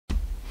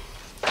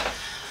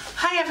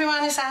Hi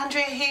everyone, it's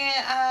Andrea here,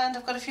 and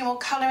I've got a few more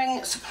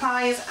colouring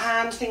supplies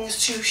and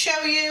things to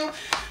show you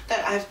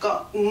that I've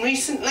gotten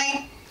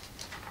recently.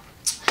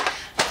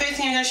 The first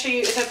thing I'm going to show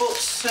you is I bought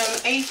some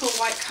A4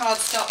 white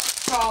cardstock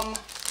from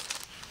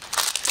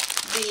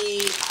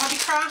the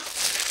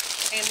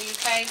Hobbycraft in the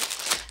UK.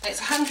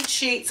 It's 100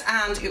 sheets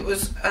and it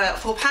was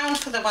 £4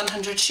 for the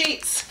 100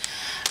 sheets.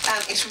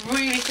 It's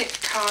really thick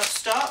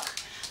cardstock.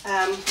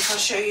 I'll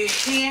show you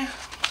here.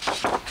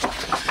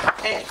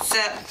 It's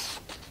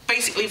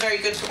basically very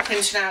good for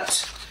printing out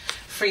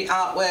free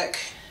artwork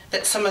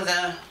that some of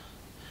the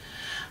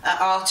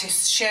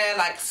artists share,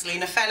 like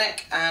Selena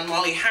Fenwick and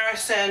Molly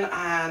Harrison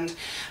and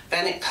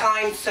Bennett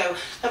Klein. So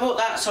I bought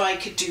that so I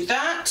could do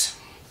that.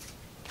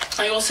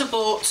 I also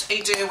bought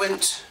a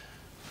Derwent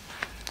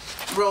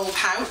roll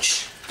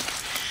pouch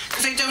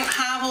because I don't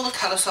have all the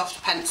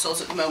Coloursoft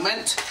pencils at the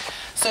moment.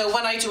 So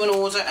when I do an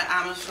order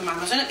from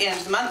Amazon at the end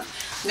of the month,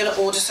 I'm going to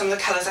order some of the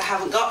colours I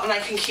haven't got and I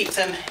can keep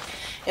them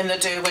in the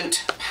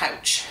Derwent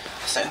pouch.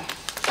 So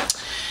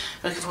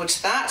looking forward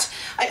to that.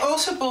 I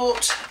also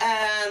bought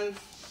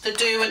the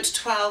Derwent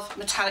 12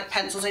 metallic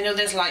pencils. I know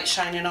there's light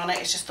shining on it,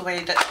 it's just the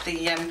way that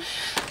the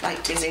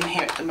light is in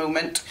here at the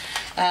moment.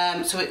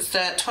 So it's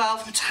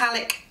 12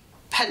 metallic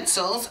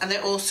pencils, and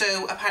they're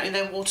also, apparently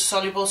they're water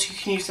soluble, so you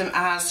can use them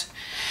as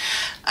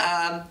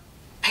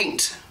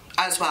paint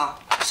as well.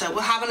 So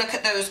we'll have a look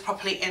at those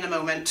properly in a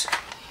moment.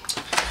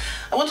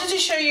 I wanted to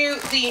show you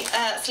the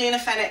Selena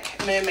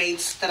Fenwick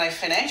mermaids that I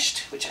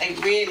finished, which I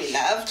really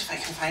loved, if I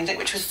can find it,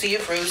 which was Sea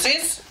of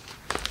Roses.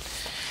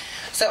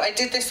 So I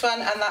did this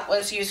one, and that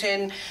was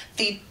using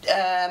the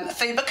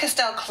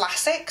Faber-Castell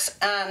Classics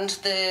and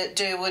the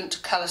Derwent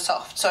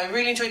Coloursoft. So I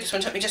really enjoyed this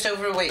one. It took me just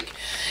over a week.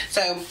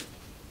 So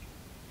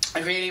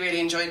I really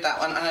enjoyed that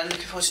one, and I'm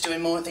looking forward to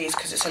doing more of these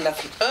because it's a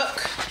lovely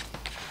book.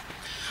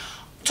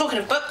 Talking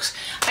of books,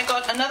 I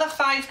got another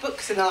 5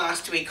 books in the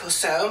last week or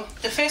so.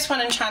 The first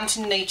one,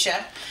 Enchanting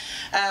Nature,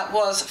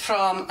 was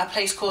from a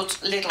place called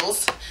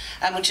Lidl's,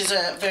 which is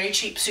a very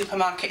cheap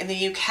supermarket in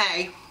the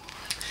UK.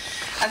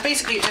 And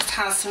basically it just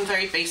has some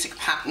very basic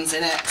patterns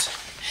in it.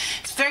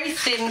 It's very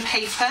thin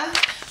paper,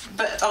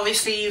 but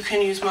obviously you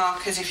can use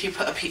markers if you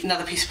put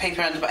another piece of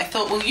paper under, but I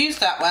thought we'll use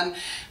that one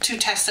to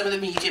test some of the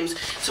mediums.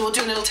 So we'll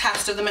do a little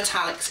test of the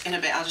metallics in a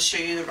bit. I'll just show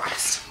you the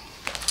rest.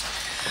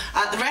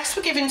 The rest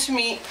were given to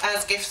me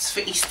as gifts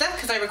for Easter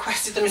because I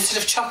requested them instead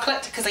of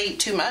chocolate because I eat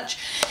too much.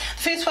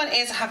 The first one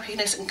is a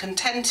Happiness and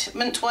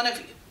Contentment one. If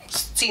you've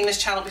seen this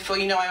channel before,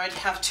 you know I already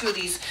have 2 of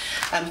these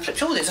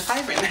flipped. Oh, there's a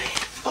fiver in there.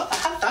 What? I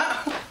had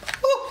that.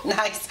 Oh,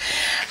 nice.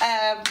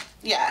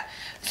 Yeah,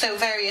 so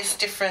various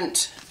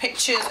different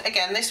pictures.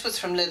 Again, this was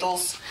from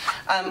Lidl's.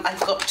 I've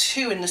got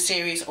 2 in the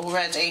series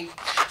already,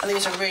 and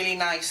these are really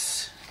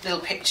nice little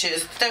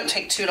pictures. Don't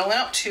take too long, they're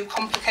not too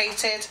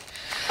complicated,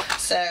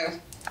 so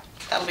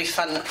that'll be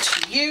fun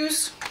to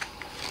use.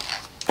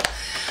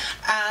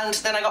 And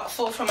then I got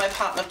 4 from my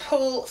partner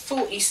Paul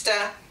for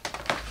Easter,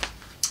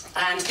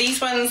 and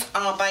these ones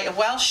are by a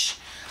Welsh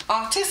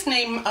artist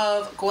named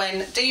of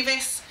Gwen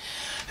Davies,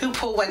 who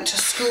Paul went to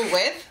school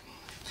with.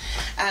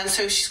 And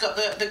so she's got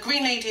the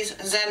Green Ladies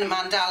Zen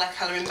Mandala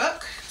colouring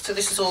book. So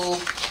this is all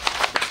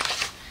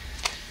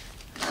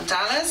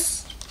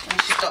mandalas, and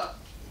she's got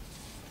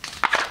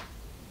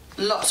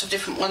lots of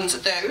different ones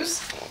of those.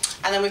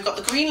 And then we've got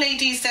the Green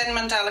Ladies Zen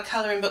Mandala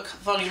colouring book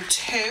volume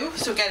 2.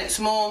 So again, it's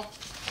more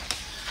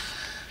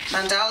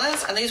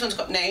mandalas, and these ones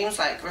got names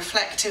like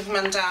Reflective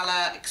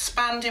Mandala,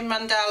 Expanding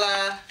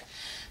Mandala,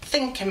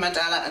 Thinking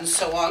Mandala, and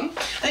so on.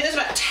 I think there's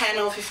about 10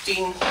 or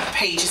 15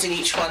 pages in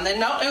each one. They're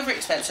not over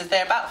expensive,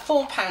 they're about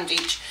 £4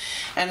 each,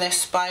 and they're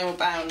spiral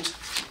bound.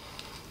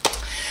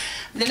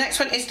 The next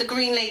one is the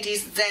Green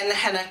Ladies Zen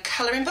Henna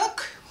colouring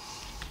book,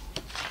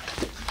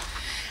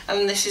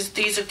 and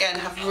these again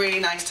have really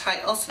nice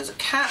titles. There's a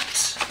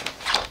cat,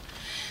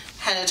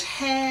 hennaed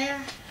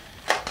hair,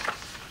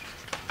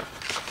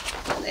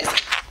 and there's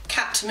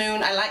Cat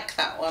Moon, I like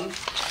that one.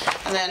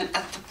 And then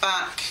at the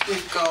back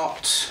we've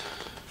got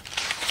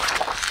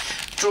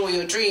Draw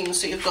Your Dreams,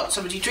 so you've got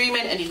somebody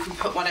dreaming and you can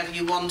put whatever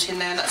you want in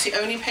there. And that's the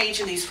only page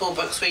in these 4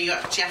 books where you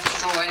actually have to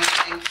draw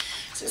anything.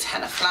 So it's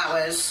henna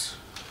flowers.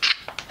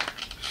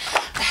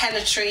 The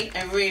henna tree,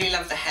 I really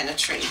love the henna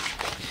tree.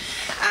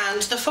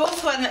 And the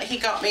 4th one that he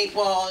got me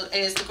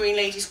is the Green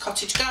Ladies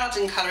Cottage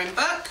Garden colouring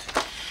book.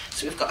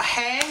 So we've got a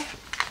hare,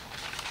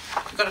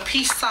 we've got a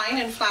peace sign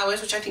in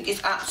flowers, which I think is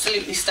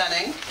absolutely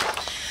stunning,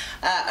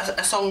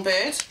 a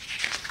songbird,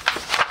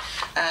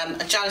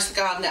 a Janice the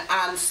Gardener,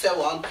 and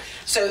so on.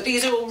 So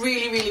these are all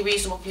really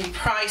reasonably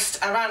priced,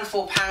 around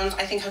 £4.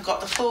 I think I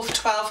got the 4 for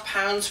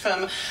 £12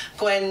 from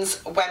Gwen's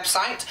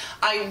website.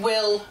 I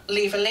will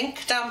leave a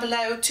link down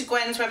below to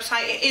Gwen's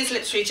website. It is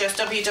literally just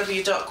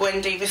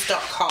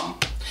www.gwendavis.com.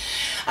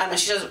 And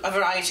she does a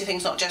variety of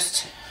things, not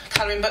just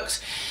colouring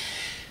books.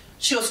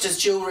 She also does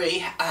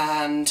jewellery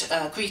and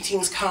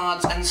greetings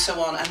cards and so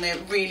on, and they're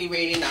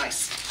really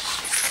nice.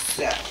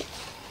 So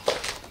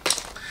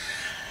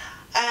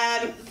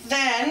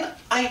then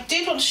I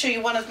did want to show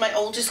you one of my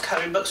oldest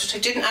colouring books, which I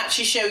didn't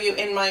actually show you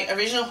in my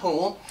original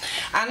haul,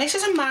 And this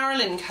is a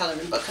Marilyn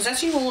colouring book, because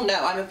as you all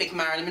know, I'm a big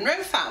Marilyn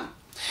Monroe fan.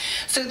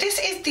 So this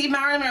is the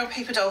Marilyn Monroe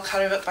Paper Doll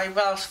colouring book by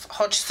Ralph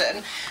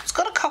Hodgson. It's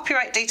got a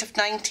copyright date of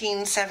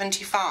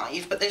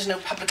 1975, but there's no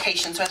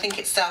publication, so I think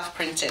it's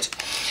self-printed.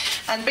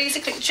 And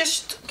basically it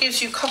just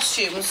gives you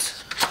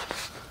costumes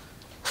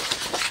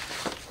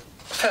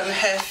from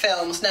her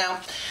films.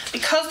 Now,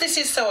 because this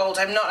is so old,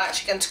 I'm not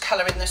actually going to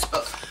colour in this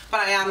book,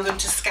 but I am going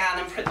to scan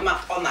and print them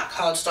up on that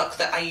cardstock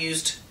that I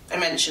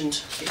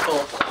mentioned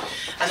before,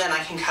 and then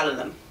I can colour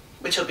them,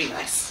 which will be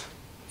nice.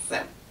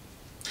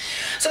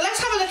 So let's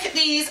have a look at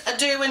these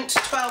Derwent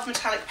 12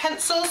 metallic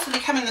pencils. So they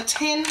come in the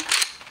tin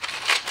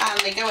and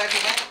they go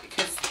everywhere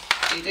because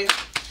they do.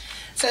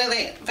 So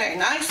they're very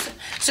nice.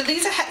 So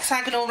these are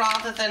hexagonal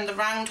rather than the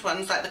round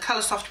ones, like the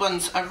Coloursoft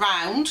ones are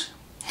round.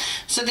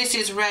 So this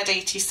is Red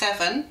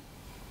 87.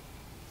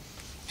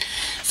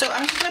 So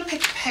I'm just going to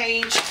pick a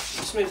page,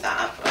 let's move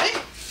that up,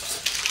 right?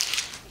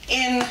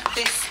 In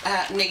this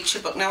nature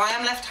book. Now I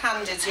am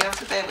left-handed, so you have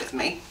to bear with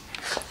me.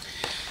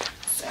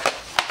 So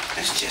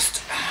let's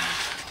just...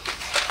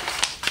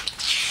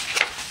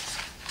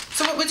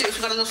 So what we'll do is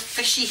we've got a little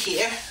fishy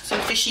here, some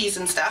fishies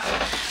and stuff.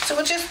 So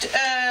we'll just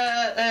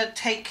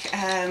take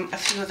a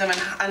few of them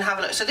and have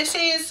a look. So this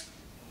is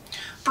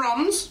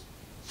bronze.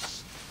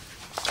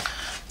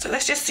 So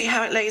let's just see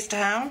how it lays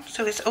down.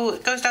 So it's, oh,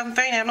 it goes down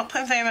very near. I'm not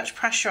putting very much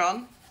pressure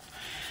on.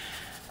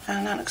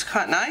 And that looks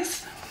quite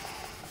nice.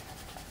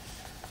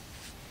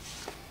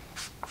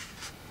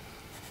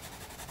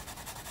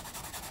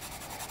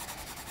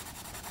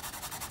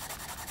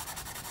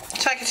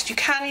 So like I said, you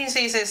can use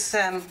these as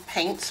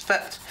paints,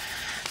 but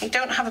I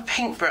don't have a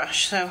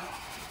paintbrush, so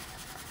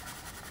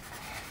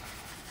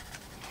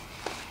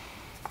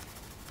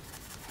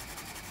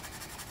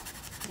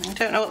I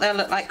don't know what they'll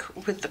look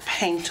like with the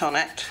paint on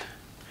it.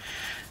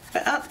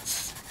 But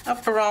that's a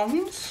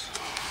bronze.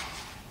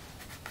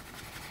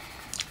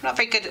 I'm not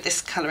very good at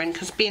this colouring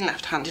because being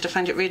left-handed I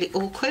find it really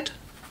awkward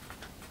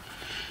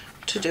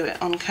to do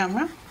it on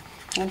camera.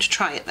 I'm going to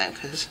try it though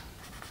because,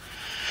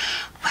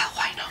 well,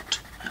 why not?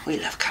 We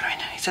love colouring.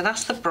 So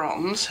that's the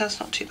bronze, so that's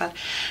not too bad.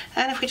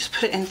 And if we just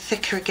put it in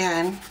thicker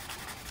again,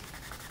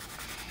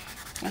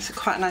 that's a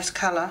quite nice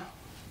colour.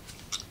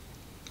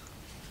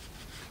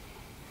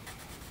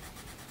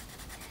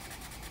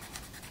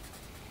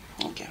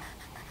 There we go.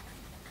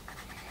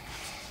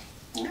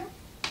 Yeah.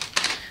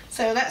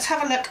 So let's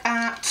have a look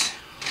at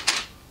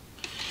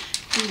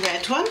the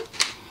red one.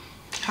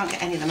 Can't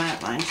get any of them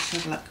outlined, so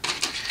have a look.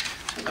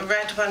 So the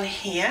red one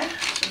here,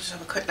 so just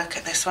have a quick look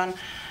at this one.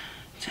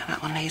 See how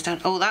that one lays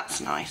down. Oh, that's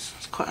nice.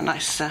 It's quite a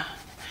nice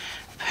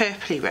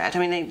purpley red.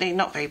 I mean, they're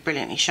not very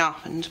brilliantly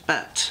sharpened,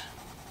 but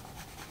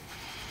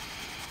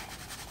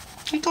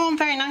they go on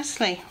very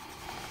nicely.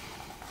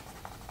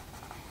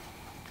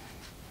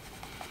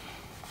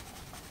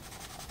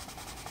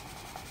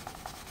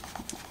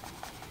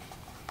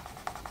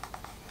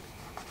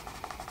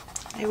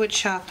 I would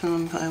sharpen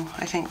them though,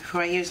 I think,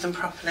 before I use them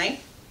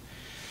properly.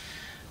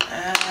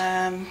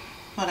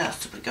 What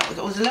else have we got? We've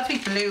got a lovely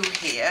blue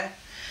here.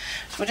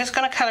 So we're just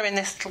going to colour in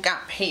this little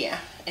gap here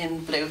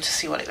in blue to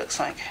see what it looks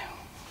like.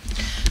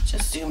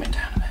 Just zoom it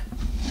down a bit.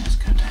 Let's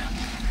go down.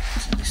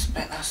 So this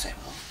bit, that's it.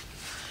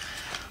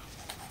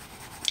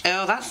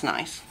 Oh, that's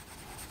nice.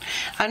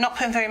 I'm not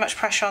putting very much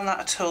pressure on that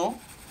at all.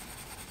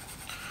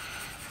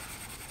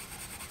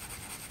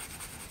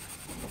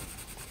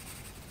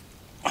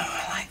 Oh,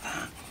 I like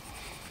that.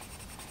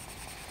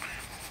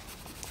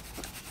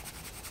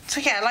 So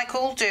yeah, like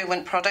all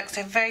Derwent products,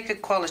 they're very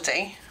good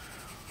quality.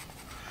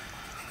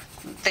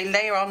 They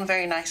layer on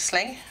very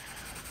nicely.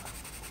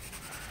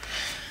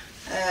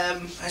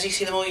 As you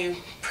see, the more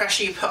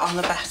pressure you put on,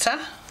 the better.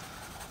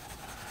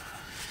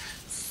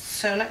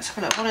 So let's have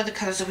a look. What other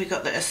colours have we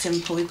got that are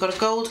simple? We've got a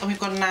gold and we've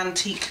got an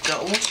antique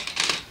gold.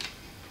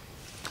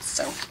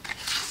 So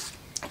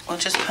we'll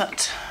just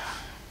put...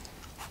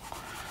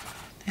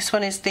 This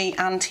one is the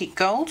antique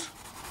gold.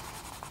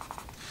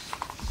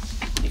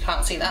 You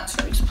can't see that, so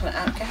let me just pull it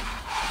out again.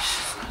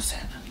 That's it.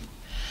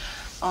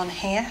 On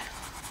here.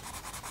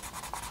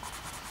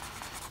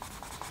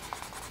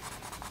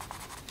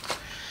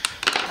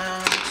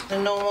 And the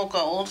normal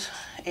gold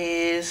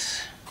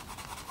is,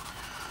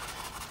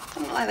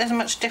 doesn't look like there's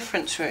much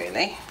difference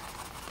really.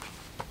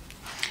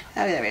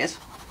 Oh, there it is.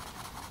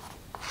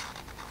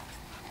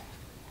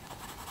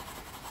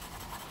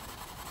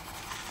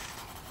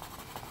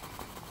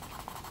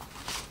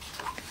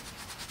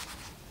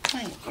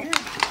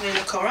 They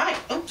look alright.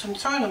 Oops, I'm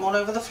throwing them all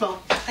over the floor.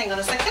 Hang on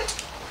a second.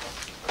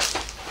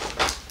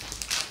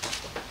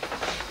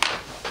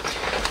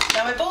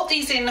 Now I bought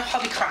these in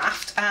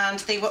Hobbycraft and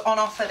they were on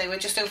offer. They were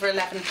just over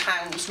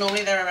 £11.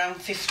 Normally they're around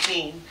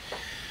 15.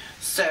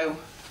 So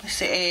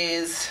this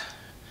is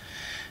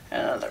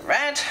another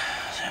red.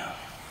 So,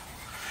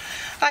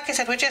 like I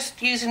said, we're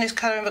just using this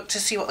colouring book to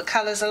see what the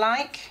colours are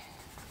like.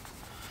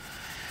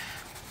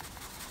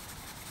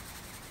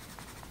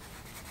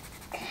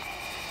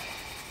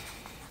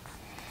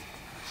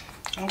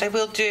 And I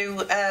will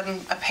do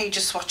a page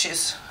of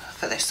swatches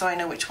for this so I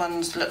know which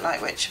ones look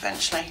like which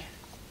eventually.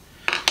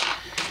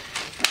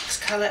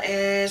 colour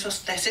is, what's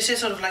this? This is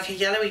sort of like a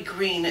yellowy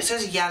green. It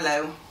says yellow. I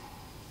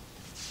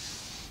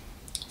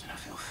don't know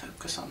if it'll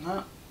focus on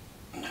that.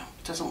 No,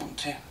 it doesn't want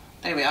to.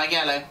 There we are,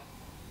 yellow.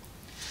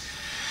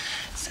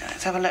 So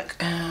let's have a look.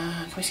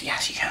 Can we see?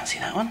 Yes, you can see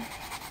that one.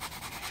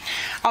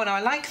 Oh no,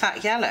 I like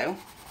that yellow.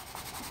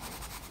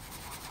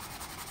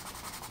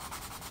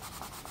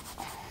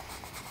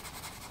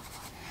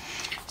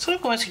 Sort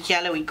of almost a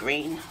yellowy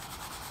green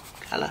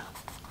colour.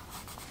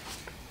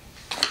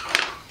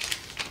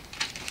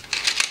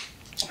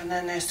 And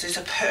then there's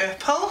a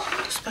purple,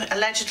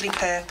 allegedly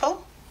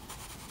purple.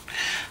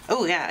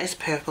 Oh yeah, it's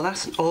purple.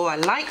 Oh, I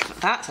like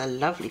that. That's a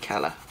lovely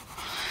colour.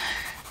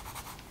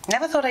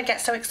 Never thought I'd get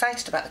so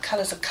excited about the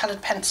colours of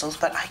coloured pencils,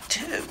 but I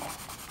do.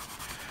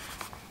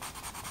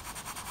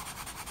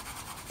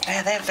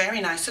 Yeah, they're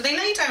very nice. So they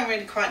lay down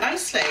really quite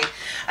nicely.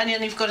 And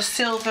then you've got a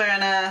silver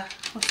and a,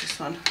 what's this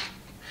one?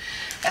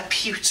 A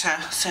pewter.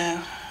 So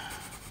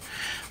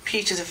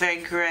pewters are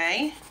very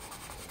grey.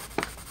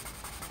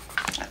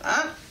 Like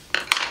that.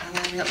 And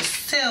then we've got the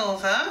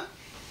silver. I'll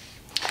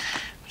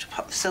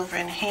pop the silver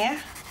in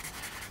here.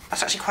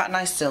 That's actually quite a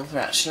nice silver,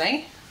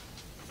 actually.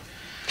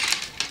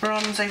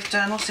 Bronze they've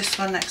done. What's this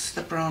one next to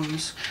the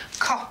bronze?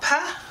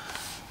 Copper.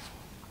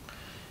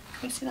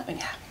 Can you see that one?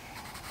 Yeah.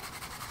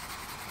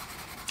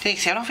 You can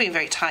see I'm not feeling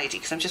very tidy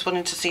because I'm just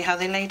wanting to see how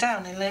they lay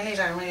down. They lay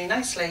down really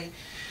nicely.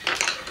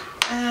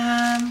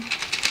 And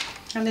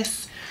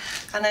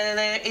then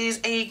there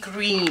is a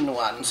green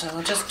one. So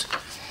I'll just.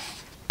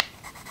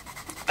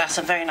 That's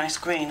a very nice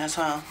green as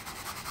well.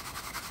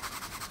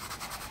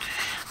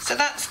 So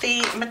that's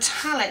the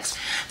metallics.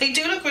 They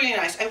do look really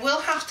nice. I will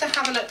have to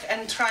have a look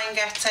and try and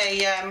get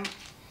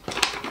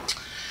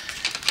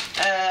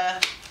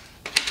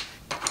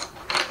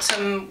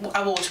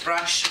a water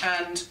brush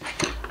and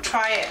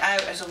try it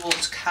out as a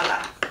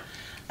watercolour.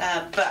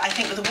 But I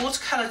think with the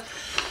watercolour,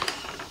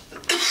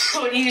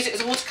 when you use it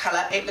as a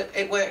watercolour,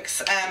 it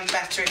works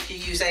better if you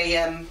use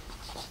a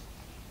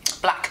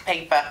black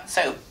paper.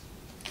 So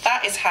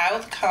that is how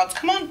the cards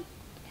come on.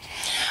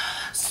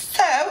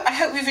 So I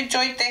hope you've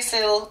enjoyed this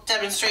little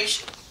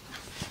demonstration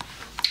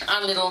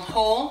and little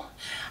haul,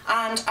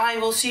 and I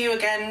will see you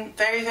again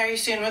very, very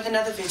soon with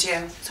another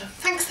video. So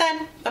thanks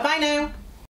then. Bye bye now.